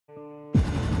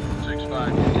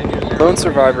Lone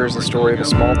Survivor is the story of a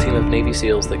small team of Navy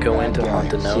SEALs that go in to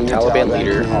hunt a known Taliban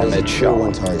leader, Ahmed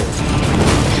Shah.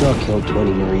 Shah killed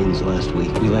 20 Marines last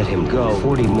week. We let him go.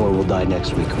 40 more will die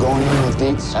next week. Going in with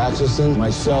Dietz, Axelson,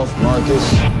 myself,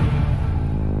 Marcus.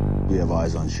 We have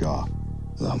eyes on Shah.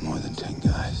 A lot more than 10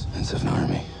 guys. It's an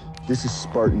army. This is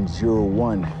Spartan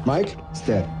 01. Mike?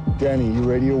 Stat. Danny, you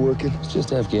radio working? It's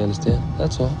just Afghanistan,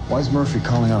 that's all. Why is Murphy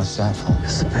calling out a sat phone?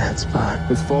 It's a bad spot.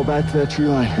 Let's fall back to that tree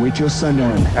line. Wait till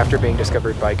sundown. After being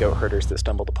discovered by goat herders that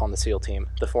stumbled upon the SEAL team,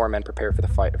 the four men prepare for the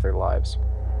fight of their lives.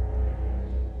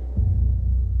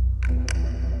 I'm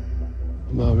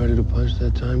about ready to punch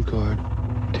that time card.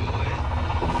 Do it.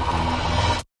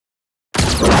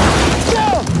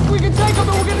 Yeah! We can take them,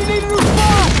 but we're gonna need a new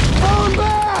spot! Fall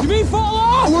back! You mean fall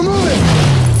off? We're moving!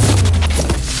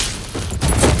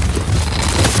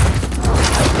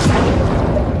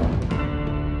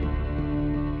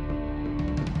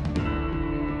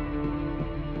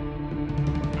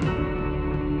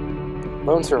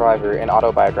 Lone Survivor, an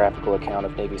autobiographical account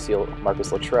of Navy SEAL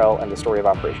Marcus Luttrell and the story of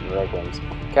Operation Redwing,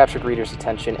 captured readers'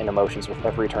 attention and emotions with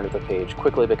every turn of the page,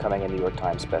 quickly becoming a New York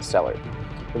Times bestseller.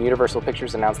 When Universal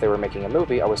Pictures announced they were making a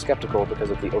movie, I was skeptical because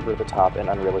of the over-the-top and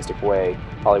unrealistic way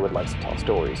Hollywood likes to tell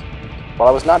stories. While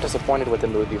I was not disappointed with the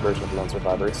movie version of Lone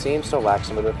Survivor, it seems to lack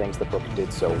some of the things the book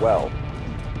did so well.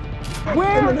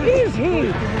 Where is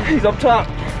he? He's up top.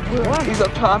 What? He's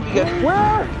up top.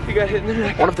 He got hit in the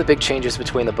neck. One of the big changes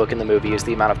between the book and the movie is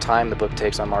the amount of time the book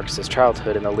takes on Marcus's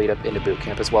childhood and the lead-up into boot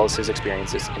camp, as well as his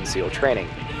experiences in SEAL training.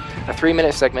 A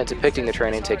 3-minute segment depicting the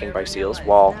training taken by SEALs,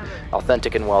 while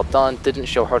authentic and well done, didn't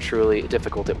show how truly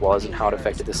difficult it was and how it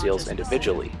affected the SEALs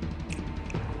individually.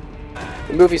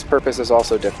 The movie's purpose is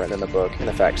also different than the book and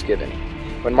the facts given.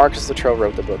 When Marcus Luttrell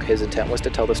wrote the book, his intent was to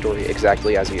tell the story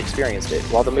exactly as he experienced it,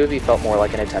 while the movie felt more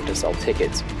like an attempt to sell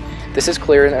tickets. This is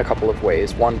clear in a couple of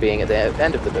ways, one being at the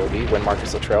end of the movie, when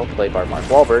Marcus Luttrell, played by Mark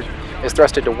Wahlberg, is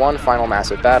thrust into one final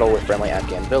massive battle with friendly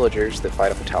Afghan villagers that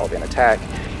fight off a Taliban attack,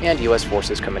 and US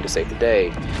forces come in to save the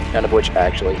day, none of which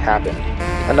actually happened.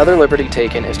 Another liberty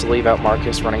taken is to leave out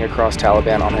Marcus running across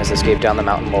Taliban on his escape down the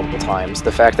mountain multiple times,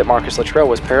 the fact that Marcus Luttrell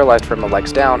was paralyzed from the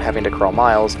legs down, having to crawl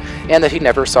miles, and that he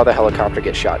never saw the helicopter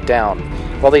get shot down.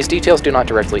 While these details do not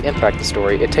directly impact the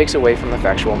story, it takes away from the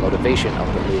factual motivation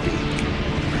of the movie.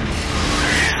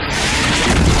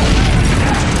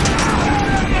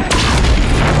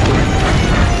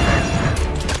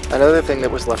 Another thing that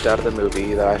was left out of the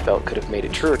movie that I felt could have made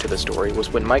it truer to the story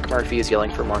was when Mike Murphy is yelling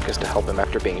for Marcus to help him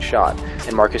after being shot,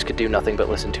 and Marcus could do nothing but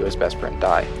listen to his best friend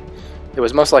die. It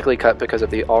was most likely cut because of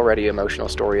the already emotional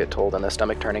story it told and the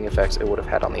stomach-turning effects it would have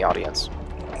had on the audience.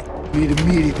 Need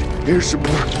immediate air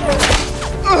support.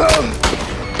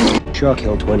 Shah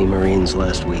killed 20 Marines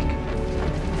last week.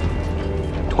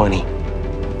 20.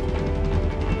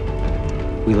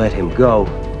 We let him go.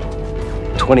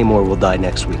 20 more will die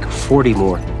next week, 40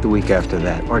 more the week after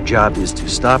that. Our job is to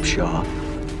stop Shah.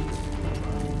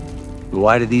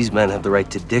 Why do these men have the right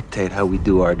to dictate how we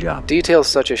do our job? Details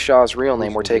such as Shah's real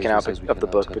name were taken out of the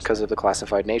book because of the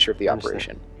classified nature of the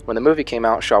operation. When the movie came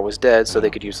out, Shah was dead, so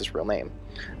they could use his real name.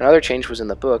 Another change was in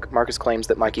the book. Marcus claims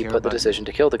that Mikey put the decision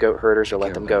to kill the goat herders or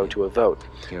let them go to a vote.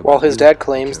 While his dad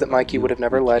claims that Mikey would have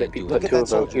never let it be put to a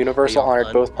vote, Universal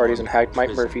honored both parties and had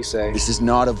Mike Murphy say, This is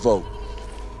not a vote.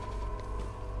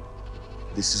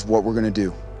 This is what we're gonna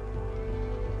do.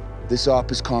 This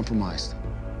op is compromised.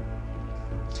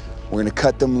 We're gonna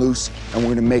cut them loose and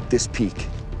we're gonna make this peak.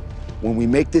 When we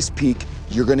make this peak,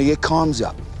 you're gonna get comms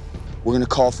up. We're gonna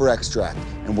call for extract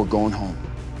and we're going home.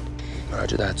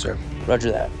 Roger that, sir.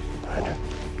 Roger that. Roger.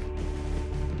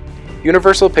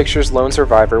 Universal Pictures' Lone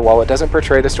Survivor, while it doesn't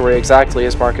portray the story exactly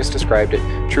as Marcus described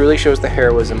it, truly shows the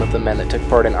heroism of the men that took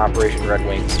part in Operation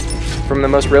Redwing. From the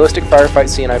most realistic firefight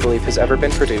scene I believe has ever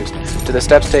been produced, to the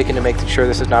steps taken to make sure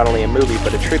this is not only a movie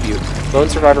but a tribute, Lone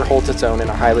Survivor holds its own in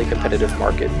a highly competitive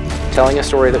market, telling a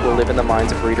story that will live in the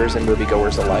minds of readers and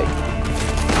moviegoers alike.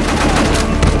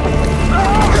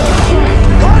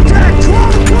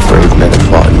 Brave men have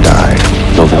fought and died,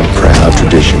 building a proud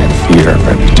tradition and fear and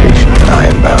reputation that I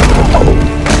am bound to uphold.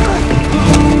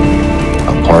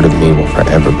 A part of me will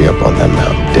forever be up on that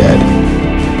mountain dead,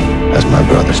 as my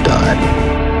brothers died.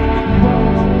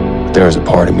 But there is a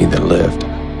part of me that lived,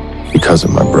 because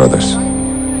of my brothers.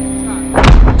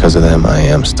 Because of them, I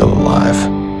am still alive,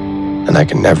 and I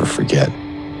can never forget.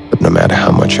 But no matter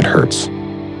how much it hurts,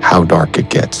 how dark it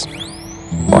gets,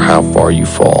 or how far you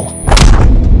fall,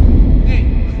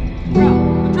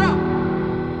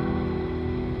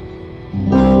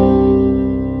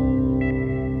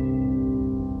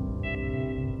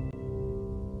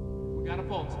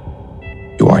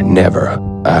 you are never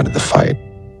out of the fight.